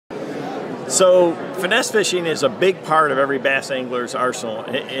So finesse fishing is a big part of every bass angler's arsenal,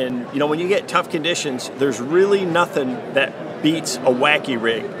 and you know, when you get tough conditions, there's really nothing that beats a wacky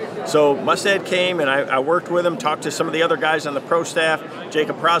rig. So Mustad came and I worked with him, talked to some of the other guys on the pro staff,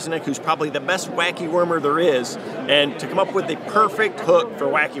 Jacob Prosnick, who's probably the best wacky wormer there is, and to come up with the perfect hook for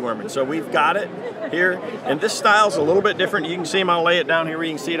wacky worming. So we've got it here, and this style's a little bit different. You can see him, I'll lay it down here where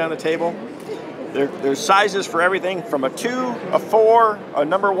you can see it on the table. There's sizes for everything from a 2, a 4, a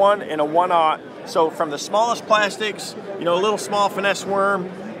number 1, and a 1/0. So from the smallest plastics, you know, a little small finesse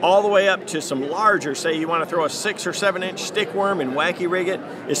worm, all the way up to some larger, say you want to throw a 6 or 7 inch stick worm and wacky rig it,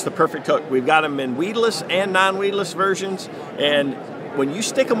 it's the perfect hook. We've got them in weedless and non-weedless versions, and when you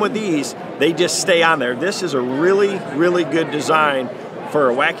stick them with these, they just stay on there. This is a really, really good design for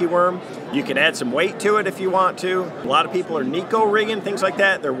a wacky worm. You can add some weight to it if you want to. A lot of people are Nico rigging, things like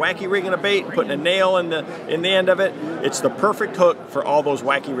that. They're wacky rigging a bait, putting a nail in the end of it. It's the perfect hook for all those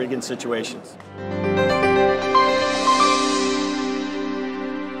wacky rigging situations.